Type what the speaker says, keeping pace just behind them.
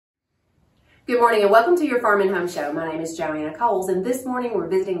Good morning and welcome to your Farm and Home Show. My name is Joanna and this morning we're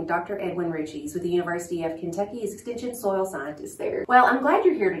visiting Dr. Edwin Ritchey with the University of Kentucky as Extension Soil Scientist there. Well, I'm glad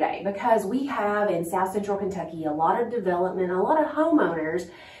you're here today because we have in South Central Kentucky a lot of development, a lot of homeowners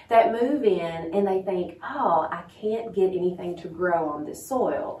that move in and they think, oh, I can't get anything to grow on this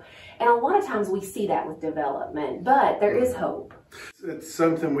soil. And a lot of times we see that with development, but there is hope. It's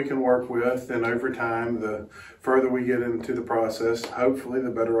something we can work with, and over time, the further we get into the process, hopefully the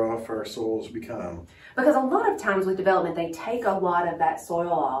better off our soils become. Because a lot of times with development, they take a lot of that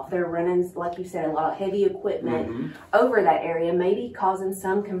soil off. They're running, like you said, a lot of heavy equipment over that area, maybe causing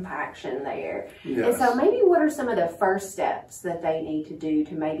some compaction there. Yes. And so maybe what are some of the first steps that they need to do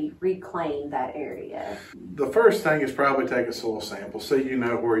to maybe reclaim that area? The first thing is probably take a soil sample so you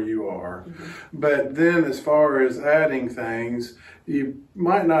know where you are. But then as far as adding things, you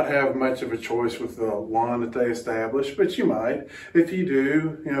might not have much of a choice with the lawn that they establish, but you might. If you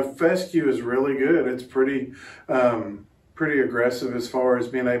do, you know, fescue is really good. It's pretty aggressive as far as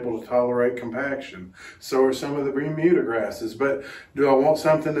being able to tolerate compaction. So are some of the Bermuda grasses. But do I want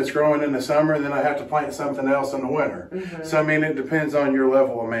something that's growing in the summer and then I have to plant something else in the winter? So I mean, it depends on your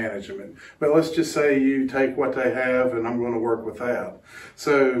level of management. But let's just say you take what they have and I'm going to work with that.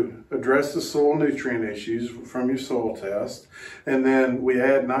 So address the soil nutrient issues from your soil test. And then we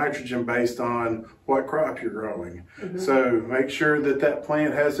add nitrogen based on what crop you're growing. So make sure that that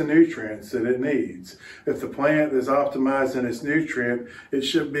plant has the nutrients that it needs. If the plant is optimized in its nutrient, it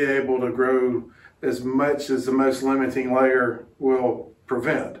should be able to grow as much as the most limiting layer will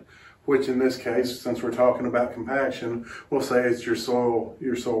prevent, which in this case, since we're talking about compaction, we'll say it's your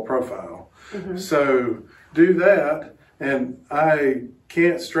soil profile. So do that, and I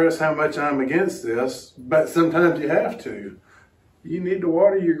can't stress how much I'm against this, but sometimes you have to. You need to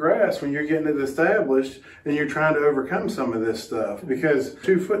water your grass when you're getting it established and you're trying to overcome some of this stuff, because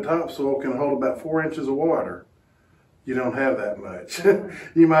 2-foot topsoil can hold about 4 inches of water. You don't have that much.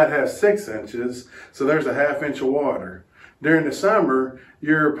 You might have 6 inches, so there's a 1/2 inch of water. During the summer,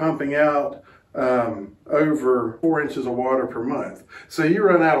 you're pumping out over 4 inches of water per month. So you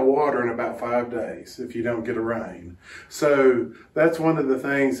run out of water in about 5 days if you don't get a rain. So that's one of the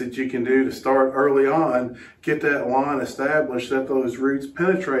things that you can do to start early on, get that lawn established, let those roots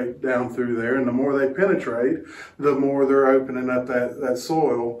penetrate down through there, and the more they penetrate, the more they're opening up that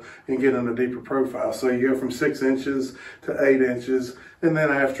soil and getting a deeper profile. So you go from 6 inches to 8 inches, and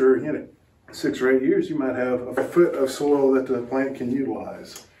then after 6 or 8 years, you might have a foot of soil that the plant can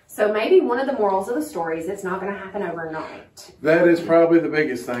utilize. So maybe one of the morals of the story is it's not going to happen overnight. That is probably the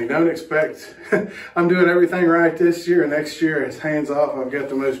biggest thing. Don't expect, I'm doing everything right this year, and next year it's hands off. I've got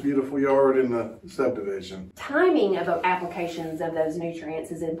the most beautiful yard in the subdivision. Timing of applications of those nutrients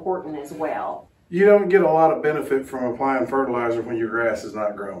is important as well. You don't get a lot of benefit from applying fertilizer when your grass is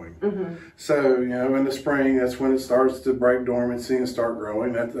not growing. So, in the spring, that's when it starts to break dormancy and start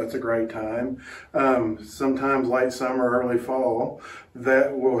growing. That's a great time. Sometimes late summer, early fall,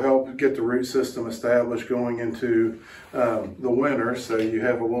 that will help get the root system established going into the winter. So you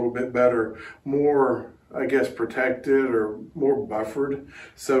have a little bit better, more, I guess, protected or more buffered.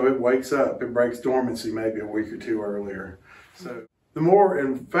 So it wakes up, it breaks dormancy maybe a week or two earlier. So the more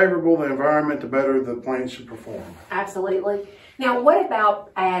favorable the environment, the better the plant should perform. Absolutely. Now, what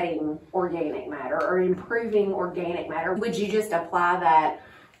about adding organic matter or improving organic matter? Would you just apply that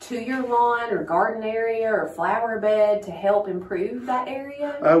to your lawn or garden area or flower bed to help improve that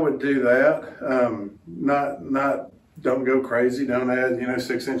area? I would do that. Don't go crazy. Don't add,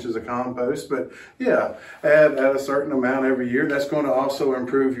 6 inches of compost, but yeah, add a certain amount every year. That's going to also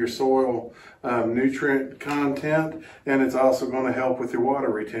improve your soil nutrient content, and it's also going to help with your water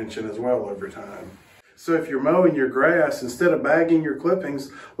retention as well over time. So if you're mowing your grass, instead of bagging your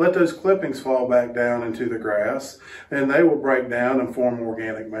clippings, let those clippings fall back down into the grass and they will break down and form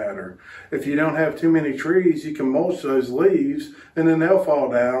organic matter. If you don't have too many trees, you can mulch those leaves and then they'll fall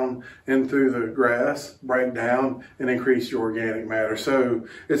down and through the grass, break down and increase your organic matter. So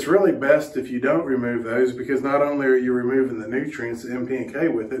it's really best if you don't remove those, because not only are you removing the nutrients, the NP and K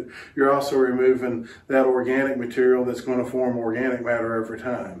with it, you're also removing that organic material that's going to form organic matter over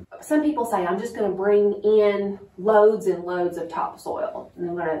time. Some people say, I'm just going to bring in loads and loads of topsoil and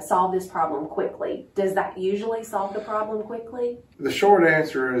I'm going to solve this problem quickly. Does that usually solve the problem quickly? The short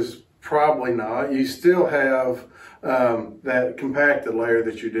answer is probably not. You still have that compacted layer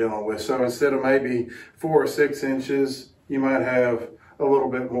that you're dealing with. So instead of maybe 4 or 6 inches, you might have a little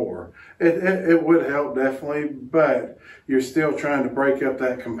bit more. It would help definitely, but you're still trying to break up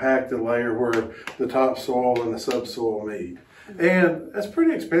that compacted layer where the topsoil and the subsoil meet. And that's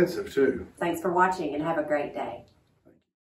pretty expensive too. Thanks for watching and have a great day.